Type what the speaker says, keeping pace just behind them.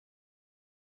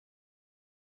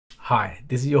Hi,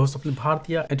 this is your host Swapnil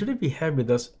Bhartia, and today we have with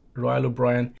us Royal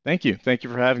O'Brien. Thank you. Thank you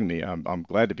for having me. I'm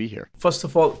glad to be here. First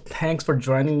of all, thanks for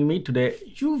joining me today.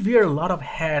 You wear a lot of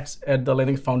hats at the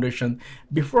Linux Foundation.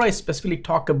 Before I specifically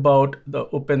talk about the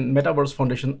Open Metaverse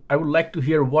Foundation, I would like to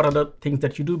hear what are the things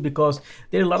that you do because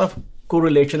there are a lot of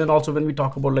correlation. And also when we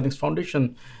talk about Linux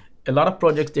Foundation, a lot of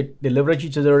projects they leverage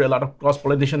each other, a lot of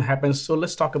cross-pollination happens. So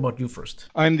let's talk about you first.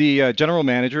 I'm the general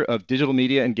manager of digital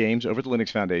media and games over at the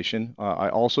Linux Foundation. I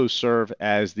also serve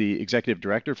as the executive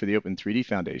director for the Open 3D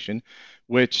Foundation,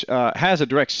 which has a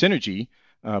direct synergy,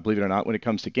 believe it or not, when it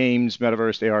comes to games,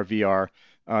 metaverse, AR,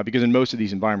 VR, because in most of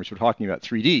these environments, we're talking about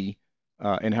 3D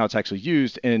and how it's actually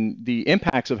used, and the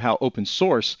impacts of how open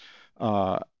source,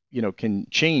 can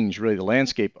change really the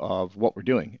landscape of what we're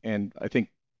doing. And I think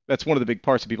that's one of the big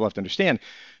parts that people have to understand.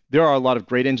 There are a lot of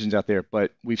great engines out there,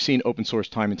 but we've seen open source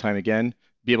time and time again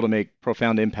be able to make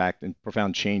profound impact and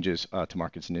profound changes to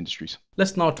markets and industries.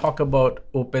 Let's now talk about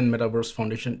Open Metaverse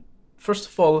Foundation. First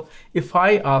of all, if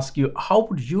I ask you, how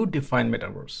would you define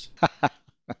metaverse?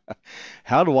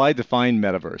 How do I define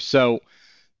metaverse? So,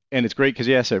 and it's great because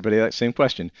you asked everybody that same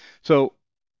question. So,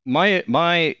 my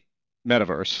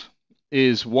metaverse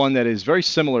is one that is very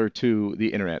similar to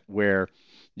the internet, where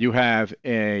you have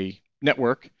a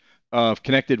network of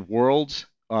connected worlds,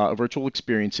 virtual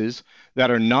experiences that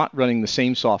are not running the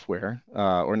same software,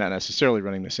 or not necessarily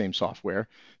running the same software.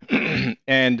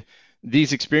 And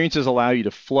these experiences allow you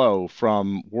to flow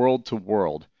from world to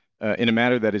world in a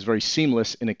manner that is very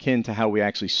seamless and akin to how we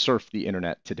actually surf the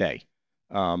internet today.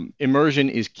 Immersion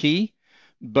is key,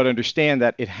 but understand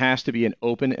that it has to be an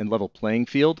open and level playing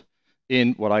field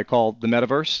in what I call the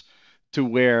metaverse, to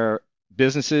where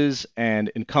businesses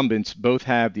and incumbents both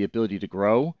have the ability to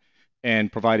grow and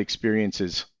provide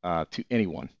experiences to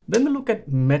anyone. When we look at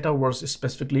metaverse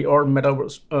specifically or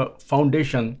metaverse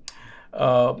foundation,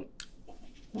 uh,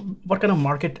 what kind of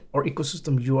market or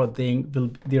ecosystem you are thinking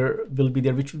will be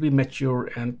there, which will be mature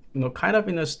and kind of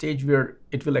in a stage where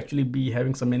it will actually be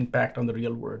having some impact on the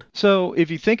real world. So if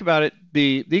you think about it,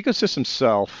 the ecosystem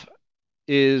itself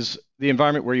is the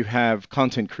environment where you have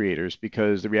content creators,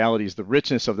 because the reality is the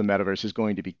richness of the metaverse is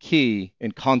going to be key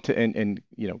in content, and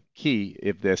key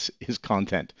if this is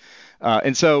content.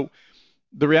 And so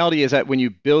the reality is that when you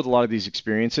build a lot of these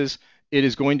experiences, it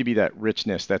is going to be that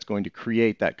richness that's going to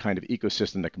create that kind of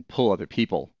ecosystem that can pull other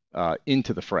people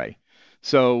into the fray.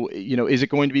 So, is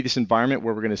it going to be this environment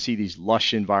where we're going to see these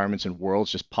lush environments and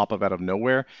worlds just pop up out of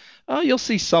nowhere? You'll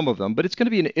see some of them, but it's going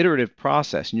to be an iterative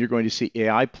process, and you're going to see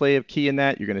AI play a key in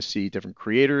that. You're going to see different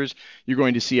creators. You're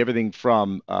going to see everything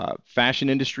from fashion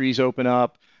industries open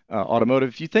up, automotive.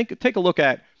 If you take a look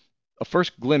at a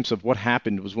first glimpse of what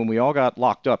happened was when we all got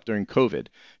locked up during COVID.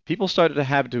 People started to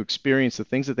have to experience the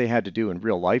things that they had to do in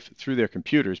real life through their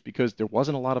computers because there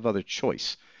wasn't a lot of other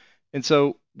choice. And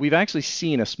so we've actually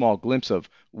seen a small glimpse of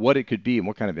what it could be and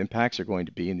what kind of impacts are going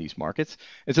to be in these markets.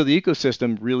 And so the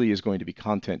ecosystem really is going to be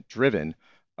content driven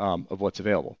of what's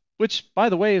available, which, by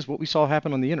the way, is what we saw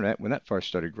happen on the internet when that first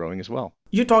started growing as well.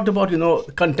 You talked about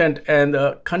content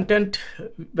and content.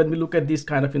 When we look at this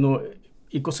kind of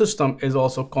ecosystem is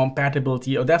also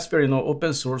compatibility, or that's where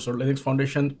open source or Linux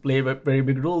Foundation play a very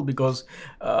big role, because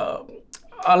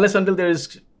unless until there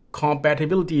is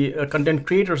compatibility, content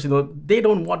creators they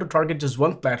don't want to target just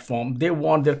one platform. They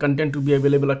want their content to be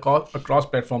available across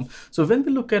platform. So when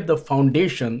we look at the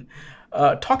foundation,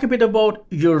 talk a bit about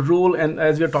your role, and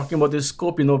as we're talking about this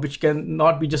scope, which can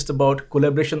not be just about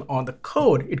collaboration on the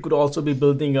code. It could also be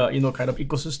building a kind of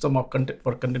ecosystem of content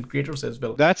for content creators as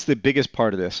well. That's the biggest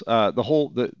part of this.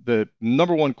 The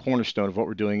number one cornerstone of what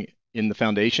we're doing in the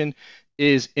foundation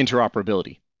is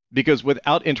interoperability. Because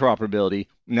without interoperability,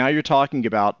 now you're talking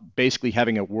about basically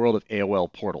having a world of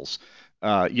AOL portals,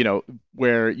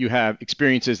 where you have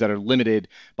experiences that are limited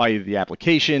by either the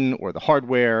application or the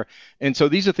hardware. And so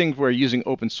these are things where using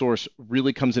open source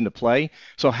really comes into play.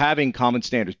 So having common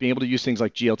standards, being able to use things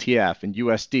like GLTF and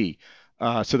USD,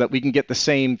 so that we can get the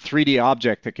same 3D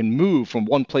object that can move from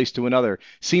one place to another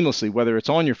seamlessly, whether it's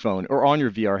on your phone or on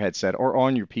your VR headset or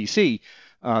on your PC.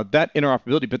 That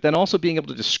interoperability, but then also being able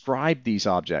to describe these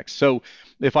objects. So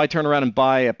if I turn around and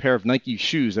buy a pair of Nike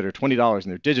shoes that are $20 and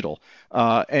they're digital,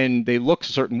 and they look a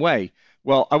certain way,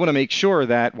 well, I want to make sure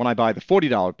that when I buy the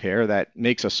 $40 pair that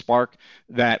makes a spark,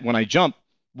 that when I jump,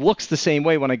 looks the same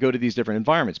way when I go to these different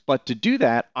environments. But to do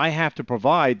that, I have to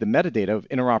provide the metadata of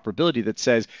interoperability that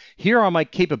says, here are my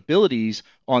capabilities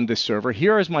on this server,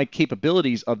 here is my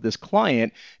capabilities of this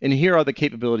client, and here are the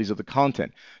capabilities of the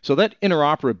content. So that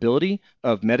interoperability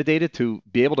of metadata to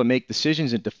be able to make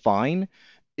decisions and define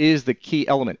is the key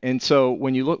element. And so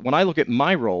when I look at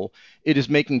my role, it is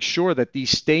making sure that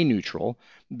these stay neutral,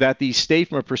 that these stay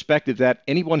from a perspective that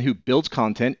anyone who builds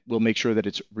content will make sure that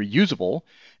it's reusable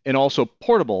and also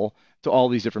portable to all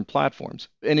these different platforms.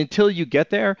 And until you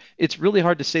get there, it's really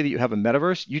hard to say that you have a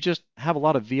metaverse. You just have a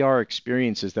lot of VR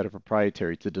experiences that are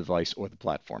proprietary to the device or the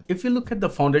platform. If you look at the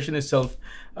foundation itself,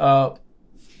 uh,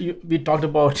 we talked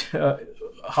about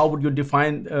how would you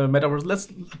define metaverse. Let's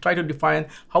try to define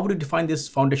how would you define this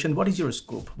foundation. What is your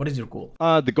scope? What is your goal?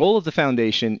 The goal of the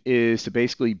foundation is to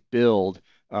basically build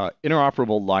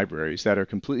interoperable libraries that are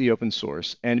completely open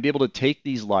source and to be able to take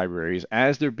these libraries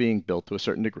as they're being built to a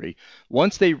certain degree.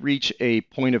 Once they reach a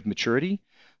point of maturity,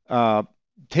 uh,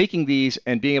 taking these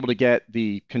and being able to get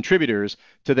the contributors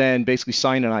to then basically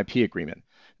sign an IP agreement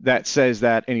that says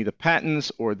that any of the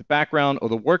patents or the background or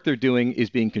the work they're doing is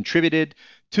being contributed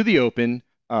to the open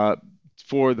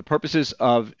for the purposes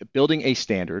of building a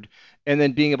standard, and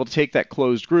then being able to take that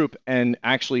closed group and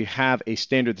actually have a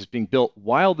standard that's being built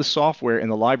while the software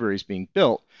and the library is being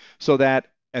built, so that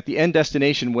at the end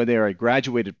destination, when they are a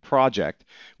graduated project,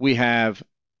 we have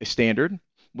a standard,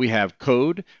 we have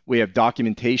code, we have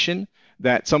documentation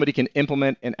that somebody can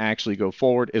implement and actually go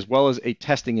forward, as well as a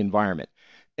testing environment.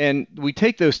 And we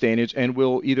take those standards and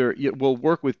we'll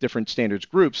work with different standards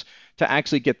groups to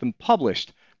actually get them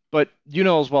published. But you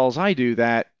know as well as I do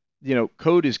that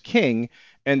code is king,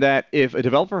 and that if a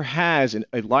developer has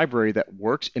a library that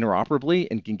works interoperably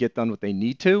and can get done what they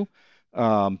need to,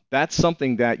 that's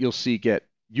something that you'll see get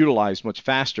utilized much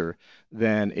faster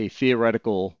than a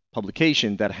theoretical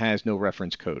publication that has no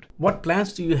reference code. What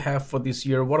plans do you have for this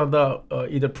year? What are the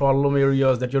either problem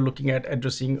areas that you're looking at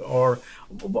addressing, or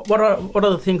what are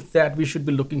the things that we should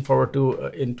be looking forward to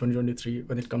in 2023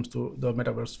 when it comes to the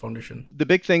Metaverse Foundation? The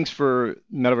big things for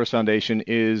Metaverse Foundation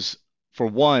is, for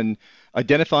one,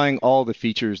 identifying all the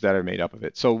features that are made up of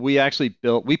it. So we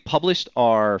published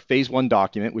our phase one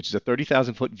document, which is a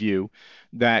 30,000 foot view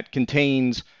that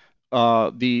contains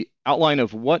the outline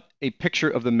of what a picture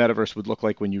of the metaverse would look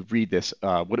like when you read this,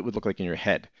 what it would look like in your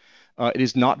head. It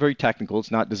is not very technical. It's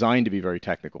not designed to be very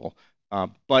technical,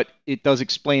 but it does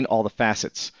explain all the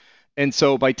facets. And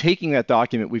so by taking that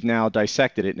document, we've now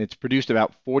dissected it, and it's produced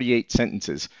about 48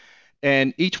 sentences.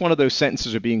 And each one of those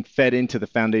sentences are being fed into the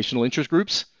foundational interest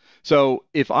groups. So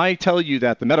if I tell you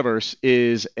that the metaverse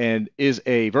is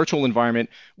a virtual environment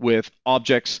with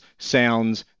objects,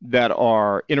 sounds that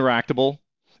are interactable,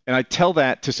 and I tell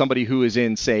that to somebody who is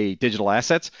in, say, digital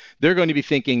assets, they're going to be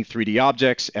thinking 3D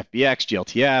objects, FBX,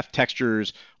 GLTF,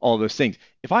 textures, all those things.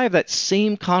 If I have that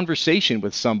same conversation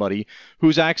with somebody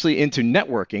who's actually into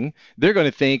networking, they're going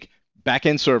to think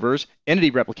backend servers,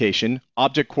 entity replication,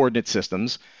 object coordinate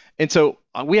systems. And so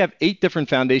we have 8 different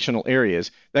foundational areas.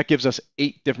 That gives us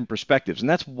 8 different perspectives. And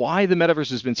that's why the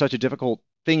metaverse has been such a difficult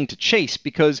thing to chase,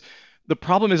 because the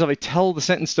problem is if I tell the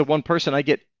sentence to one person, I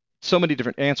get so many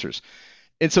different answers.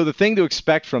 And so the thing to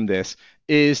expect from this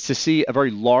is to see a very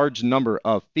large number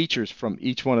of features from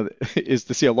each one of is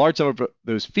to see a large number of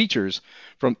those features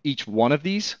from each one of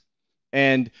these,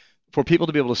 and for people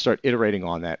to be able to start iterating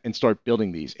on that and start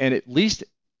building these. And at least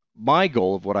my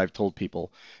goal of what I've told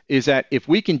people is that if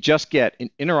we can just get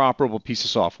an interoperable piece of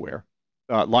software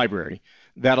library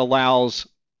that allows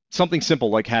something simple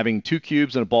like having 2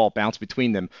 cubes and a ball bounce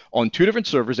between them on 2 different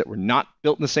servers that were not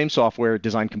built in the same software,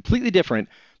 designed completely different,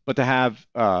 but to have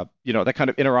that kind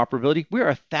of interoperability, we are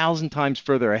 1,000 times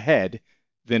further ahead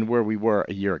than where we were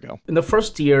a year ago. In the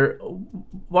first year,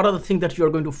 what are the things that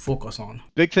you're going to focus on?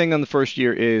 Big thing on the first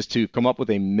year is to come up with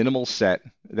a minimal set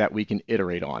that we can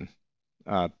iterate on.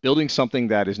 Building something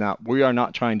that we are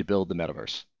not trying to build the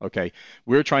metaverse, okay?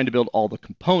 We're trying to build all the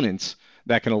components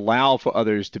that can allow for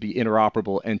others to be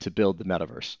interoperable and to build the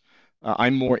metaverse.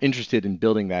 I'm more interested in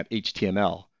building that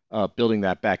HTML, building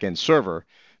that backend server,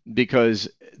 because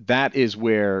that is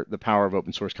where the power of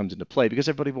open source comes into play, because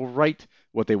everybody will write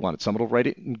what they want. Some will write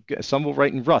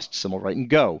in Rust, some will write in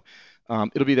Go.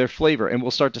 It'll be their flavor, and we'll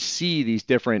start to see these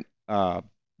different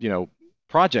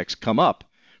projects come up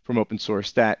from open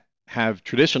source that have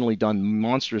traditionally done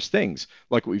monstrous things,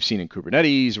 like what we've seen in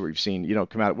Kubernetes, or we've seen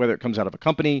come out, whether it comes out of a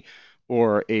company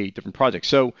or a different project.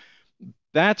 So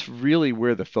that's really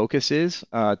where the focus is,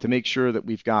 to make sure that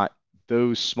we've got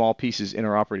those small pieces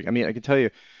interoperating. I mean, I can tell you,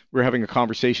 we were having a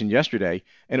conversation yesterday,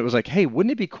 and it was like, hey,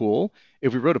 wouldn't it be cool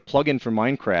if we wrote a plugin for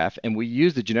Minecraft and we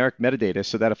used the generic metadata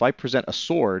so that if I present a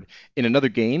sword in another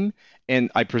game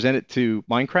and I present it to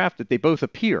Minecraft, that they both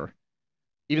appear,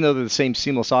 even though they're the same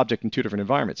seamless object in 2 different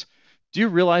environments. Do you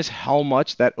realize how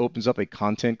much that opens up a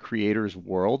content creator's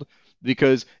world?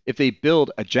 Because if they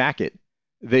build a jacket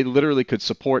they literally could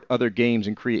support other games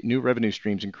and create new revenue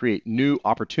streams and create new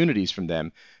opportunities from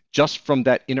them just from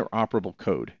that interoperable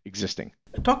code existing.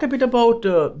 Talk a bit about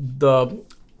the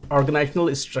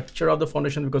organizational structure of the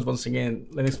foundation, because once again,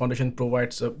 Linux Foundation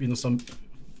provides some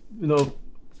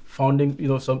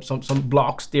founding some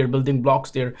blocks there, building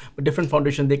blocks there. But different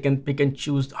foundation, they can pick and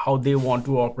choose how they want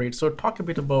to operate. So talk a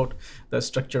bit about the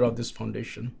structure of this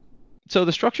foundation. So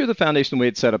the structure of the foundation, the way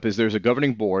it's set up is there's a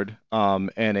governing board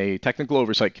and a technical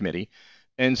oversight committee.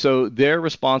 And so they're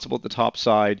responsible at the top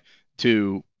side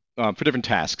to for different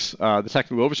tasks. The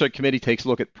technical oversight committee takes a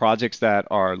look at projects that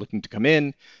are looking to come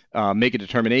in, make a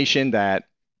determination that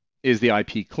is the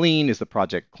IP clean? Is the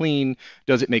project clean?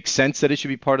 Does it make sense that it should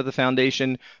be part of the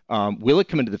foundation? Will it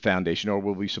come into the foundation, or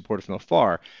will we support it from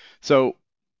afar? So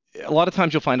a lot of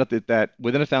times you'll find out that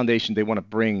within a foundation, they want to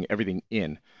bring everything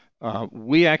in.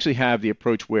 We actually have the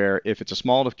approach where if it's a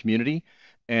small enough community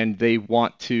and they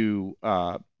want to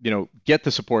get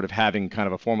the support of having kind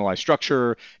of a formalized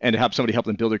structure and to have somebody help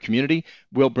them build their community,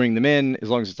 we'll bring them in as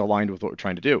long as it's aligned with what we're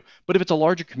trying to do. But if it's a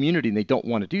larger community and they don't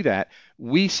want to do that,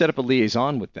 we set up a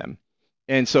liaison with them.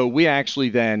 And so we actually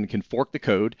then can fork the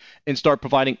code and start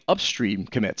providing upstream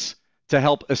commits to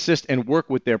help assist and work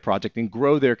with their project and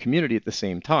grow their community at the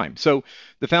same time. So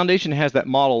the foundation has that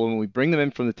model. When we bring them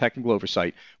in from the technical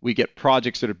oversight, we get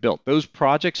projects that are built. Those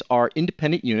projects are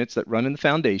independent units that run in the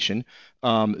foundation.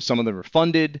 Some of them are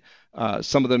funded.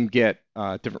 Some of them get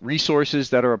different resources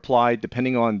that are applied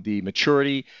depending on the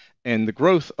maturity and the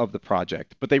growth of the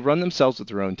project. But they run themselves with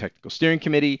their own technical steering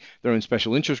committee, their own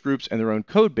special interest groups, and their own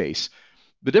code base.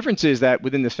 The difference is that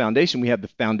within this foundation, we have the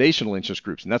foundational interest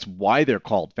groups, and that's why they're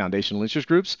called foundational interest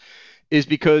groups, is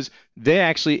because they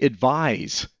actually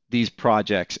advise these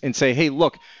projects and say, hey,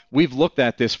 look, we've looked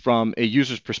at this from a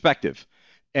user's perspective.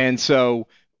 And so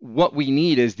what we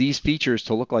need is these features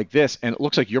to look like this, and it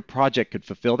looks like your project could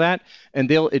fulfill that, and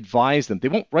they'll advise them. They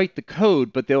won't write the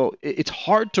code, but it's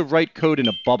hard to write code in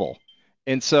a bubble.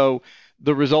 And so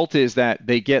the result is that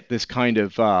they get this kind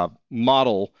of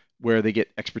model where they get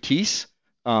expertise,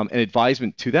 and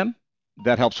advisement to them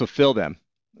that helps fulfill them.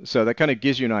 So that kind of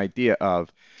gives you an idea of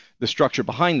the structure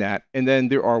behind that. And then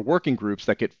there are working groups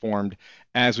that get formed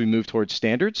as we move towards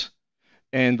standards.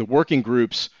 And the working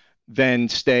groups then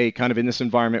stay kind of in this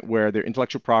environment where their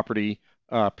intellectual property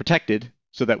protected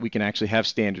so that we can actually have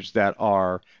standards that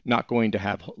are not going to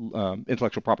have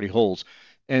intellectual property holes.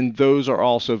 And those are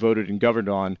also voted and governed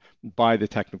on by the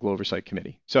Technical Oversight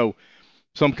Committee. So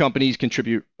some companies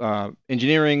contribute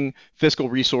engineering, fiscal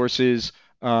resources,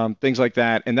 things like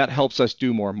that, and that helps us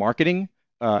do more marketing,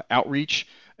 outreach,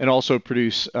 and also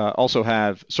also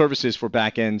have services for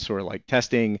backends or like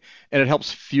testing, and it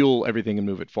helps fuel everything and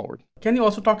move it forward. Can you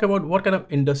also talk about what kind of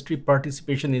industry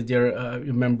participation is there,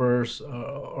 members,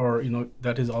 or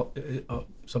that is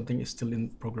something is still in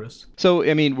progress? So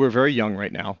I mean, we're very young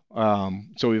right now,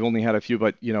 so we've only had a few,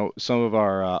 but some of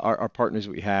our partners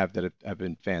we have that have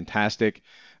been fantastic.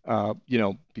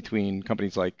 Between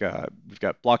companies like we've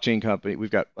got blockchain company, we've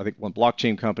got I think one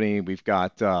blockchain company, we've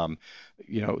got some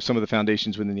of the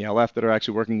foundations within the LF that are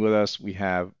actually working with us. We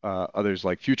have others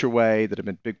like FutureWay that have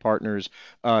been big partners,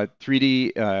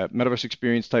 3D Metaverse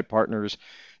Experience type partners,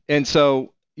 and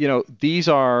so these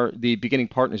are the beginning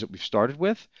partners that we've started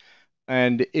with.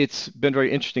 And it's been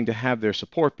very interesting to have their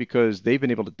support because they've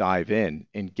been able to dive in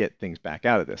and get things back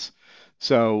out of this.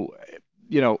 So,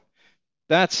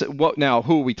 that's what. Now,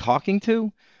 who are we talking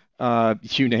to?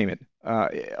 You name it.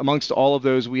 Amongst all of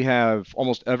those, we have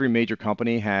almost every major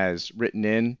company has written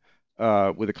in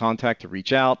with a contact to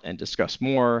reach out and discuss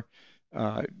more.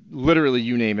 Literally,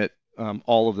 you name it.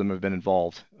 All of them have been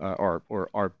involved or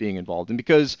are being involved, and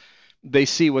because they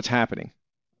see what's happening.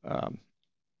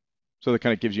 So that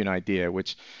kind of gives you an idea,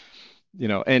 which,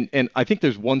 and I think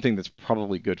there's one thing that's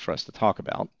probably good for us to talk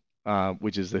about,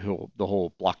 which is the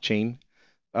whole blockchain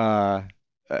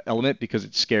element, because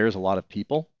it scares a lot of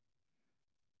people.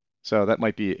 So that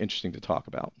might be interesting to talk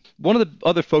about. One of the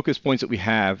other focus points that we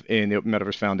have in the Open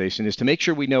Metaverse Foundation is to make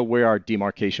sure we know where our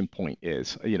demarcation point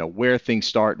is, where things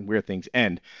start and where things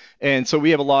end. And so we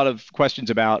have a lot of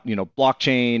questions about,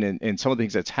 blockchain and some of the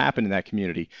things that's happened in that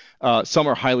community. Some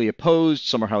are highly opposed,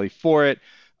 some are highly for it.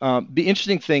 The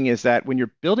interesting thing is that when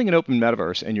you're building an open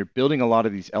metaverse and you're building a lot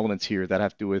of these elements here that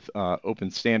have to do with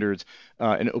open standards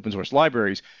and open source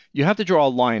libraries, you have to draw a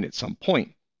line at some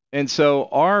point. And so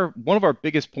one of our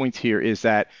biggest points here is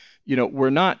that we're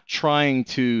not trying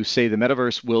to say the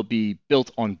metaverse will be built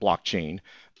on blockchain.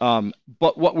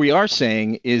 But what we are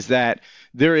saying is that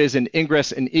there is an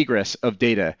ingress and egress of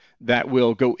data that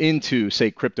will go into, say,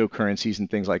 cryptocurrencies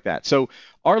and things like that. So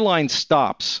our line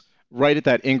stops right at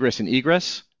that ingress and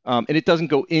egress And it doesn't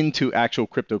go into actual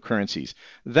cryptocurrencies.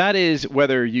 That is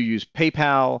whether you use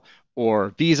PayPal or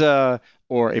Visa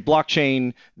or a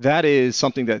blockchain, that is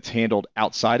something that's handled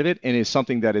outside of it and is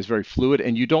something that is very fluid.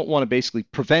 And you don't want to basically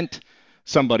prevent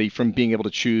somebody from being able to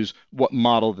choose what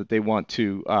model that they want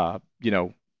to,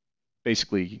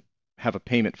 basically have a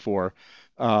payment for.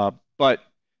 But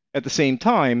at the same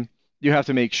time, you have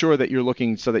to make sure that you're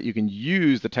looking so that you can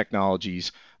use the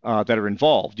technologies that are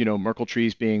involved. Merkle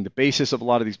trees being the basis of a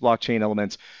lot of these blockchain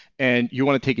elements, and you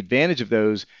want to take advantage of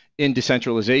those in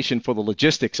decentralization for the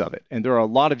logistics of it. And there are a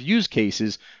lot of use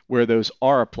cases where those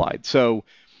are applied. So,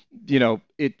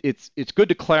 it's good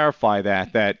to clarify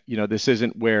that this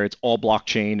isn't where it's all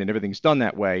blockchain and everything's done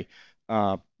that way,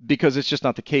 because it's just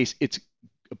not the case. It's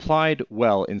applied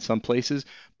well in some places,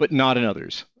 but not in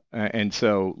others. And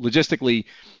so logistically,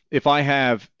 if I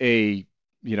have an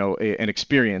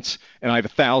experience and I have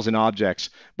 1,000 objects,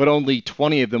 but only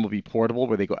 20 of them will be portable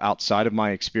where they go outside of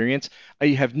my experience, I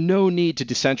have no need to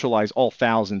decentralize all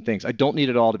 1,000 things. I don't need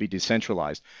it all to be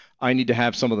decentralized. I need to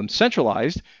have some of them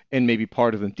centralized and maybe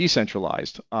part of them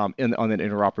decentralized on that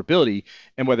interoperability.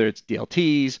 And whether it's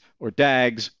DLTs or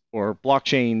DAGs or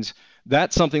blockchains,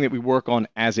 that's something that we work on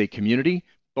as a community.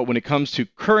 But when it comes to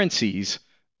currencies,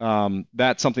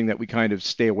 that's something that we kind of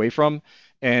stay away from.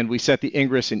 And we set the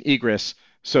ingress and egress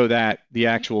so that the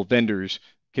actual vendors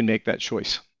can make that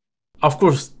choice. Of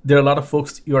course, there are a lot of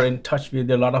folks you are in touch with.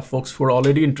 There are a lot of folks who are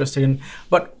already interested in.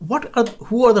 But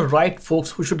who are the right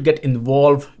folks who should get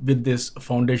involved with this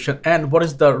foundation, and what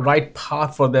is the right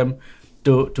path for them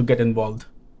to get involved?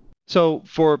 So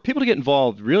for people to get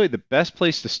involved, really the best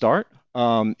place to start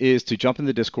is to jump in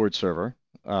the Discord server.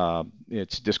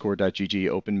 It's discord.gg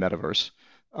Open Metaverse.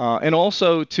 And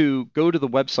also to go to the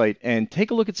website and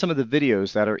take a look at some of the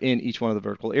videos that are in each one of the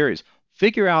vertical areas.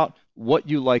 Figure out what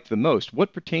you like the most,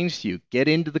 what pertains to you. Get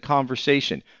into the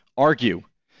conversation. Argue.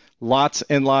 Lots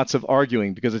and lots of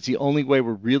arguing, because it's the only way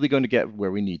we're really going to get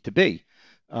where we need to be.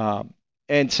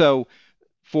 And so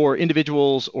for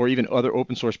individuals or even other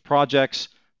open source projects,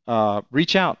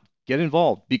 reach out, get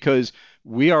involved, because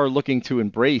we are looking to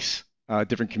embrace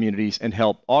different communities and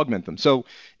help augment them. So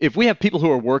if we have people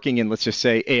who are working in, let's just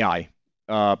say, AI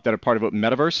that are part of Open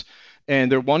Metaverse,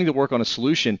 and they're wanting to work on a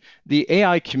solution, the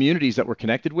AI communities that we're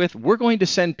connected with, we're going to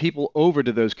send people over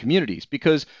to those communities,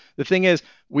 because the thing is,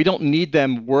 we don't need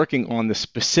them working on the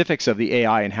specifics of the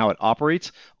AI and how it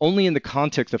operates, only in the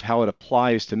context of how it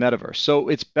applies to Metaverse. So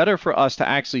it's better for us to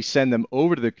actually send them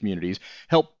over to the communities,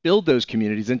 help build those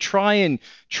communities, and try and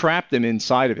trap them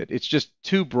inside of it. It's just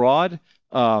too broad.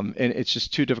 And it's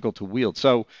just too difficult to wield.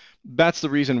 So that's the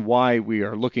reason why we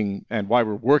are looking and why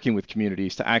we're working with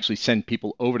communities to actually send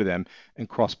people over to them and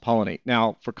cross-pollinate.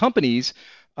 Now, for companies,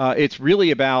 it's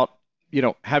really about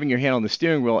having your hand on the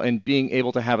steering wheel and being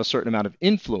able to have a certain amount of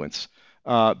influence.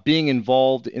 Being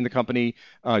involved in the company,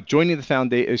 joining the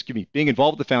foundation, being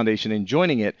involved with the foundation and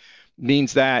joining it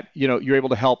means that you're able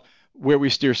to help where we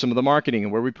steer some of the marketing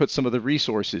and where we put some of the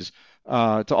resources,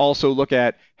 to also look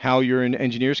at how your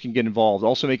engineers can get involved,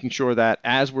 also making sure that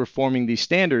as we're forming these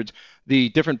standards, the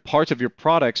different parts of your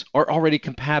products are already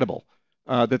compatible,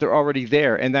 that they're already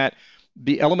there, and that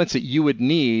the elements that you would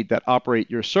need that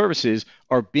operate your services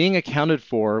are being accounted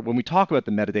for when we talk about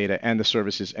the metadata and the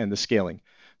services and the scaling.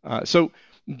 So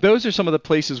those are some of the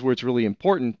places where it's really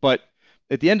important, but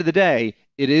at the end of the day,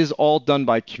 it is all done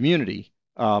by community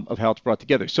of how it's brought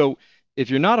together. So if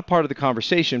you're not a part of the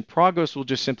conversation, progress will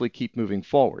just simply keep moving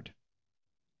forward.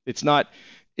 It's not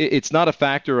a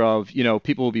factor of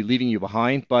people will be leaving you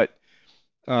behind, but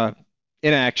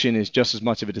inaction is just as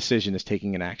much of a decision as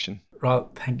taking an action.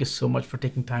 Rahul, thank you so much for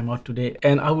taking time out today.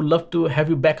 And I would love to have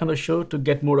you back on the show to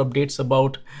get more updates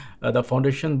about the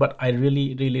foundation, but I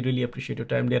really, really, really appreciate your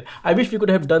time there. I wish we could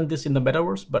have done this in the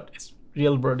metaverse, but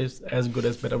real world is as good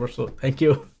as metaverse. So thank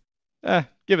you.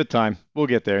 Give it time. We'll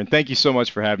get there. And thank you so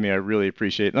much for having me. I really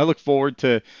appreciate it. And I look forward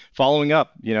to following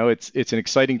up. It's an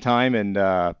exciting time, and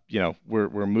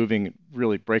we're moving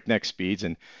really breakneck speeds,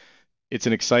 and it's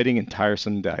an exciting and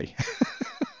tiresome day.